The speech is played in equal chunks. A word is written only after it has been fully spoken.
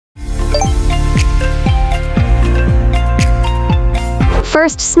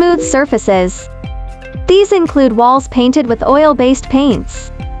First, smooth surfaces. These include walls painted with oil-based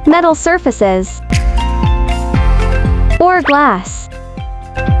paints, metal surfaces, or glass.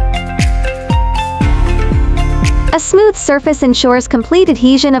 A smooth surface ensures complete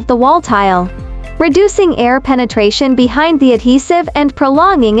adhesion of the wall tile, reducing air penetration behind the adhesive and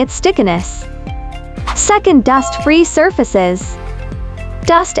prolonging its stickiness. Second, dust-free surfaces.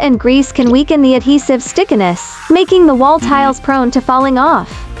 Dust and grease can weaken the adhesive stickiness, making the wall tiles prone to falling off.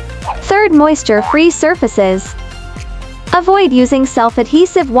 Third, moisture-free surfaces. Avoid using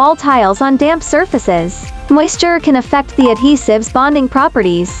self-adhesive wall tiles on damp surfaces. Moisture can affect the adhesive's bonding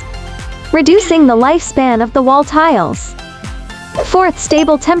properties, reducing the lifespan of the wall tiles. Fourth,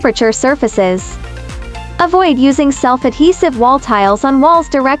 stable temperature surfaces. Avoid using self-adhesive wall tiles on walls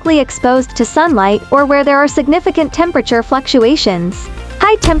directly exposed to sunlight or where there are significant temperature fluctuations.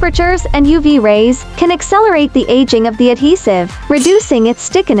 High temperatures and UV rays can accelerate the aging of the adhesive, reducing its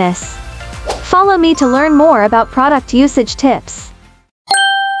stickiness. Follow me to learn more about product usage tips.